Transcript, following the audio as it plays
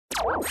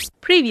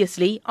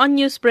Previously on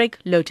Newsbreak,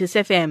 Lotus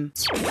FM.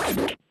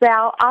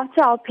 Well,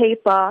 after our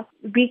paper,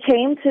 we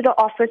came to the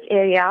office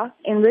area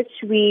in which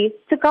we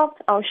took out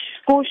our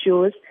school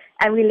shoes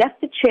and we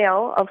left the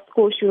trail of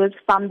school shoes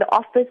from the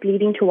office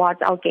leading towards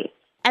our gate.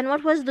 And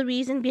what was the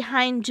reason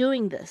behind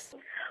doing this?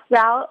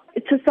 Well,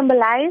 to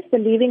symbolize the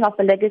leaving of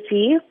a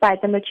legacy by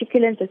the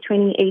matriculants of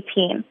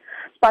 2018,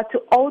 but to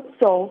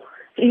also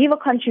leave a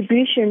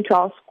contribution to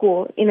our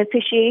school in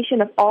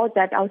appreciation of all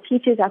that our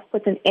teachers have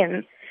put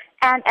in.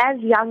 And as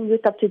young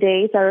youth of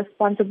today, it's our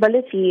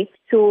responsibility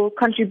to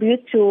contribute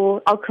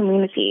to our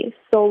community.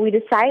 So we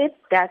decided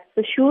that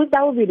the shoes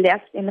that will be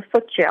left in the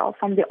foot trail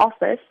from the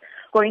office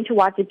going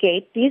towards the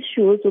gate, these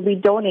shoes will be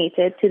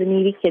donated to the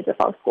needy kids of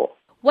our school.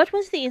 What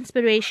was the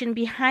inspiration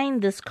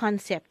behind this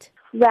concept?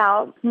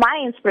 Well,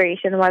 my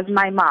inspiration was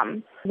my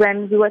mom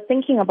when we were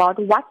thinking about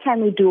what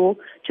can we do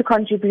to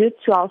contribute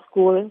to our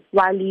school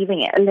while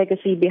leaving a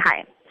legacy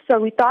behind. So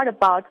we thought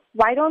about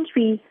why don't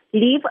we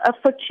leave a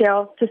foot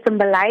trail to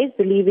symbolize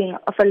the leaving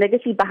of a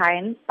legacy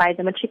behind by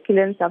the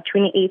matriculants of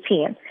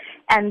 2018,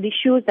 and the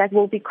shoes that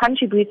will be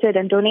contributed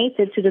and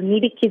donated to the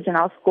needy kids in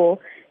our school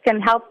can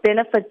help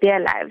benefit their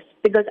lives.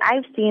 Because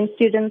I've seen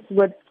students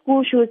with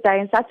school shoes that are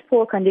in such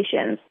poor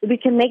conditions, we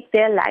can make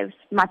their lives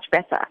much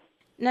better.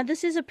 Now,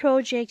 this is a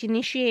project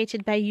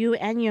initiated by you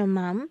and your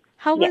mum.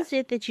 How was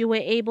it that you were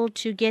able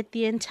to get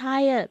the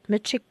entire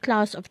matric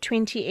class of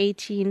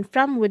 2018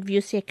 from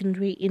Woodview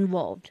Secondary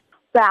involved?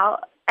 Well,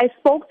 I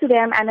spoke to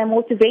them and I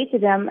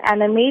motivated them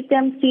and I made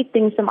them see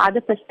things from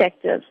other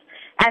perspectives.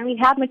 And we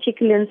have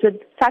matriculants with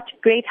such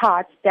great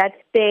hearts that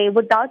they,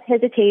 without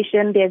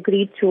hesitation, they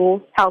agreed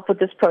to help with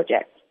this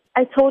project.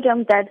 I told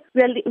them that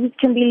we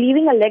can be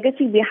leaving a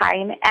legacy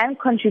behind and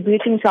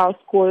contributing to our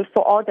school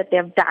for all that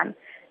they've done.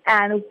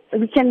 And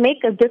we can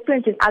make a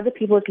difference in other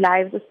people's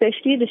lives,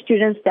 especially the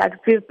students that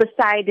live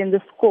beside in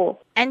the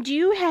school. And do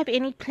you have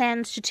any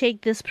plans to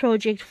take this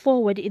project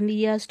forward in the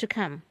years to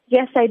come?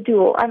 Yes, I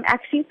do. I'm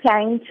actually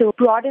planning to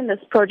broaden this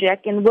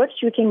project in which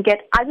we can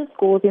get other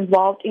schools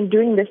involved in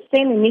doing the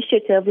same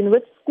initiative in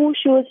which school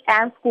shoes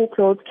and school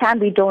clothes can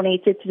be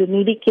donated to the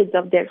needy kids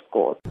of their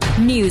schools.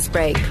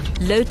 Newsbreak,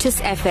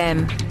 Lotus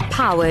FM,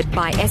 powered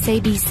by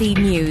SABC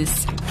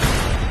News.